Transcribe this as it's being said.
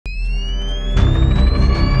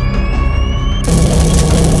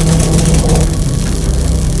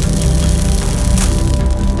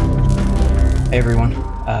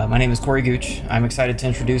My name is Corey Gooch. I'm excited to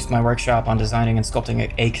introduce my workshop on designing and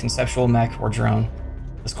sculpting a conceptual mech or drone.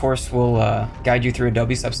 This course will guide you through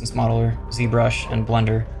Adobe Substance Modeler, ZBrush, and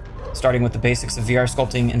Blender, starting with the basics of VR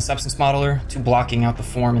sculpting in Substance Modeler to blocking out the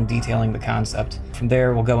form and detailing the concept. From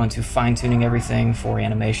there, we'll go into fine-tuning everything for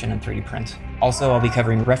animation and 3D print. Also, I'll be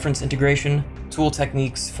covering reference integration, tool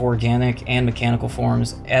techniques for organic and mechanical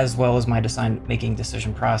forms, as well as my design-making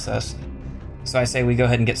decision process. So I say we go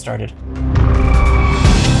ahead and get started.